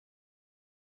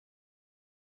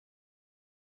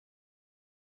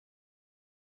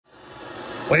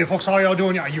Well, hey folks, how y'all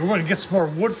doing? You're going to get some more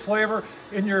wood flavor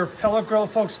in your pellet grill,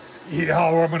 folks. Yeah,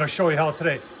 I'm going to show you how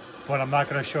today, but I'm not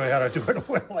going to show you how to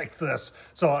do it like this.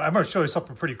 So I'm going to show you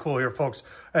something pretty cool here, folks.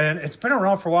 And it's been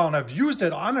around for a while, and I've used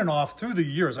it on and off through the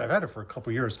years. I've had it for a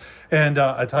couple years. And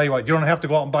I tell you what, you don't have to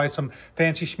go out and buy some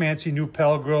fancy schmancy new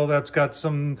pellet grill that's got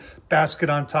some basket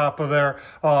on top of there.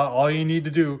 All you need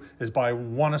to do is buy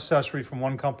one accessory from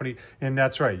one company, and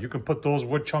that's right. You can put those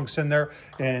wood chunks in there,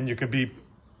 and you can be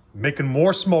making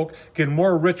more smoke, getting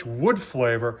more rich wood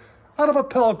flavor out of a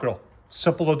pellet grill.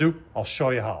 Simple to do. I'll show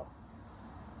you how.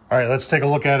 All right, let's take a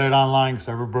look at it online because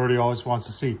everybody always wants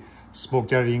to see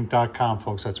smokedaddyinc.com,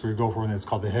 folks. That's where you go for it. It's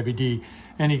called the Heavy D.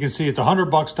 And you can see it's $100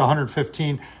 to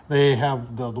 $115. They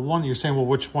have the one you're saying, well,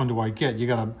 which one do I get? You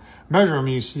got to measure them.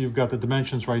 You see you've got the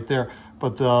dimensions right there.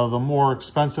 But the more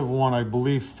expensive one, I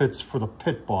believe, fits for the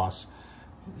Pit Boss.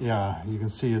 Yeah, you can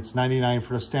see it's $99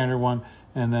 for the standard one.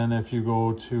 And then if you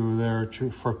go to there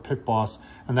for Pit Boss,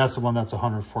 and that's the one that's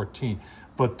 $114.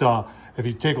 But if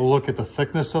you take a look at the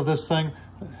thickness of this thing,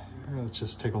 let's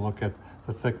just take a look at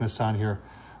the thickness on here.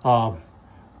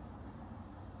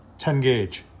 10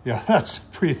 gauge. Yeah, that's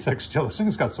pretty thick still. This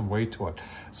thing's got some weight to it.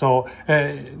 So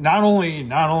not only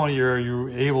are you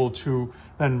able to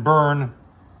then burn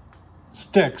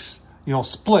sticks,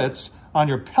 splits on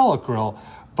your pellet grill,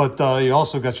 but you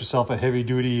also got yourself a heavy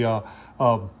duty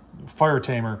fire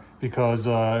tamer, because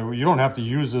you don't have to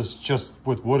use this just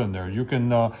with wood in there. You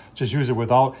can just use it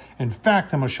without. In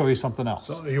fact, I'm going to show you something else.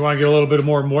 So you want to get a little bit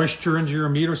more moisture into your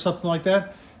meat or something like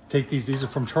that? Take these are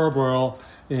from Charbroil,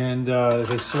 and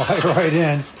they slide right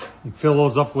in. You fill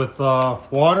those up with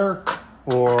water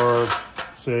or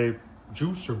say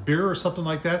juice or beer or something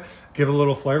like that. Give it a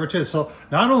little flavor to it. So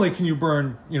not only can you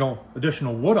burn,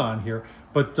 additional wood on here,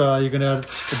 but you can add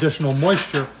additional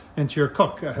moisture into your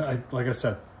cook. Like I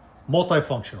said,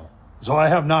 multifunctional. So I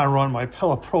have not run my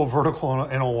Pellet Pro vertical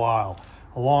in a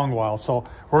long while. So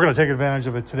we're going to take advantage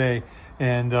of it today,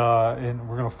 and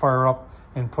we're going to fire up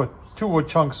and put 2 wood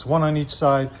chunks, 1 on each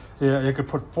side. Yeah, you could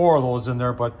put 4 of those in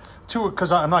there, but 2,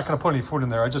 because I'm not going to put any food in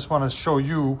there. I just want to show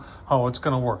you how it's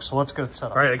going to work. So let's get it set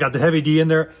up. All right, I got the Heavy D in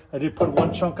there. I did put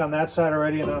 1 chunk on that side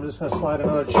already, and I'm just going to slide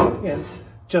another chunk in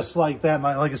just like that.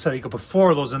 Like I said, you could put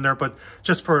 4 of those in there, but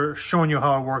just for showing you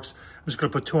how it works, I'm just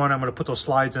going to put 2 on. I'm going to put those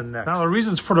slides in next. Now, the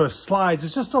reasons for the slides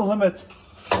is just to limit,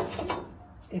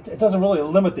 it doesn't really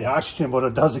limit the oxygen,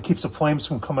 but it keeps the flames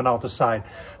from coming out the side.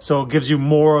 So it gives you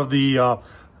more of the,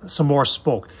 some more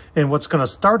smoke. And what's going to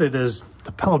start it is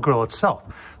the pellet grill itself.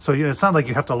 So it's not like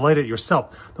you have to light it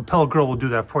yourself. The pellet grill will do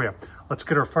that for you. Let's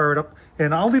get her fired up.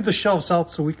 And I'll leave the shelves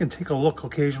out so we can take a look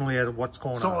occasionally at what's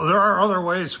going on. So there are other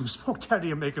ways from Smoke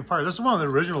Daddy of making fire. This is one of the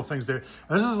original things there.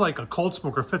 This is like a cold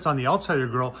smoker, fits on the outside of your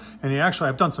grill. And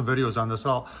I've done some videos on this.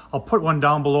 I'll put one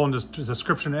down below in the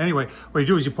description. Anyway, what you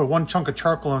do is you put 1 chunk of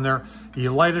charcoal in there, you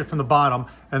light it from the bottom,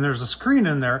 and there's a screen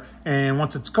in there. And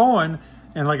once it's going,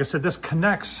 and like I said, this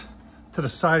connects to the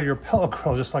side of your pellet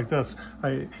grill just like this.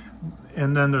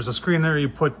 And then there's a screen there, you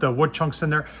put the wood chunks in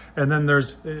there, and then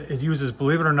it uses,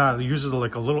 believe it or not, it uses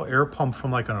like a little air pump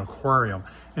from like an aquarium,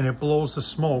 and it blows the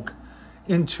smoke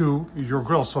into your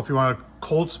grill. So if you want a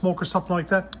cold smoke or something like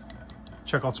that,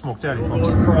 check out Smoke Daddy, folks.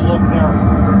 Look for a look there.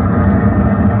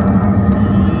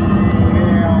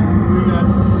 Yeah, I'm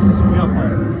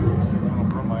gonna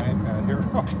burn my iPad here.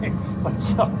 Okay,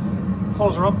 let's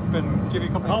close her up and give you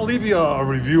a couple. I'll leave you a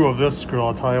review of this grill.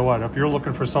 I'll tell you what, if you're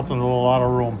looking for something with a lot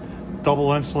of room,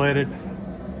 double insulated,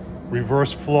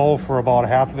 reverse flow for about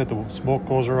half of it. The smoke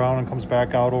goes around and comes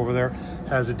back out over there.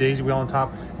 Has a daisy wheel on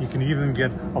top. You can even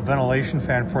get a ventilation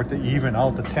fan for it to even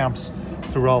out the temps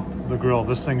throughout the grill.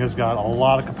 This thing has got a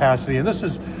lot of capacity, and this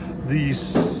is the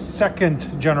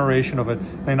 2nd generation of it.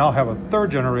 They now have a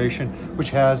 3rd generation, which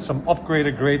has some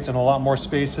upgraded grates and a lot more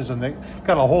spaces, and they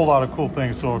got a whole lot of cool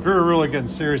things. So if you're really getting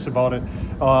serious about it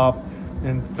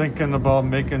and thinking about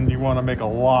you want to make a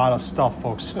lot of stuff,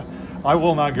 folks, I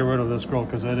will not get rid of this grill,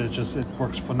 because it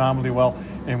works phenomenally well.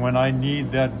 And when I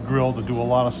need that grill to do a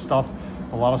lot of stuff,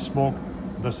 a lot of smoke,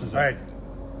 this is it. All right,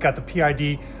 got the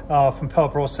PID from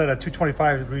Pellet Pro set at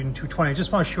 225, reading 220. I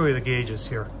just want to show you the gauges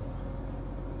here.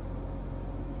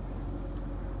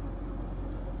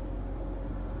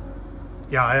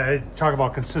 Yeah, I talk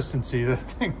about consistency. The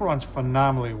thing runs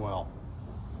phenomenally well.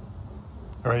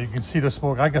 All right, you can see the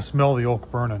smoke. I can smell the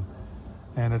oak burning.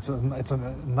 And it's a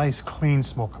nice clean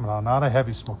smoke coming out, not a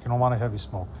heavy smoke. You don't want a heavy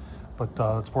smoke, but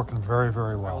it's working very,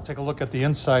 very well. We'll take a look at the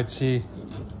inside, see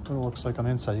what it looks like on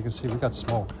the inside. You can see we got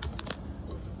smoke.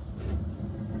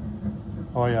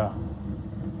 Oh yeah,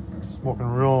 smoking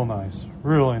real nice,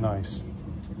 really nice.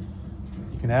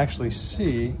 You can actually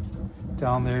see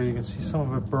down there, you can see some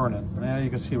of it burning. Now you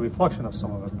can see a reflection of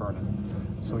some of it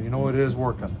burning. So you know it is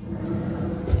working.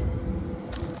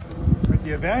 But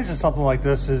the advantage of something like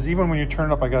this is even when you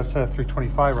turn it up, I got it set at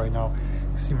 325 right now,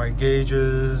 you see my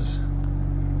gauges,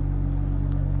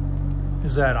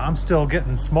 is that I'm still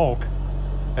getting smoke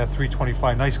at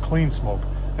 325, nice clean smoke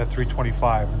at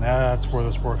 325, and that's where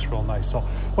this works real nice. So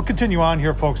we'll continue on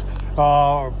here, folks.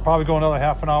 Probably go another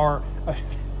half an hour.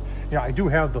 Yeah, I do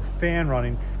have the fan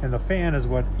running, and the fan is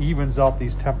what evens out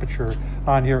these temperature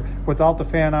on here. Without the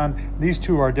fan on, these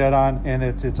two are dead on, and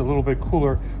it's a little bit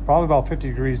cooler, probably about 50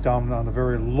 degrees down on the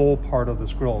very low part of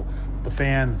this grill. The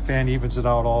fan evens it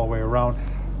out all the way around.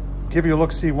 Give you a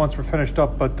look-see once we're finished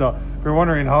up, but if you're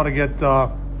wondering how to get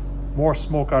more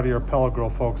smoke out of your pellet grill,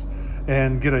 folks,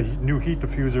 and get a new heat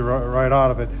diffuser right out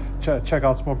of it, check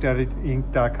out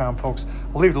smokedaddyinc.com, folks.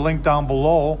 I'll leave the link down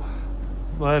below.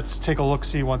 Let's take a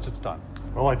look-see once it's done.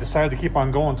 Well, I decided to keep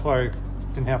on going until I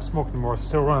didn't have smoke anymore. It's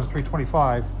still running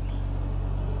 325.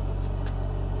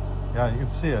 Yeah, you can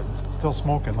see it. It's still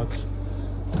smoking. Let's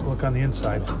look on the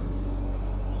inside.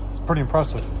 It's pretty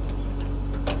impressive.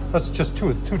 That's just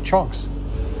two chunks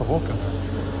of oak in there.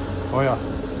 Oh yeah.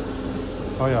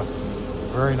 Oh yeah.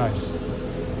 Very nice.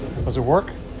 Does it work?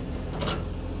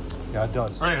 Yeah, it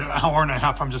does. All right, an hour and a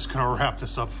half. I'm just gonna wrap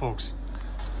this up, folks.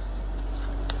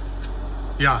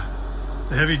 Yeah,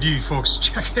 the heavy duty, folks.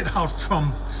 Check it out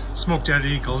from Smoke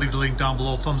Daddy Inc. I'll leave the link down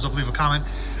below. Thumbs up, leave a comment.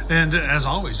 And as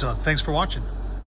always, thanks for watching.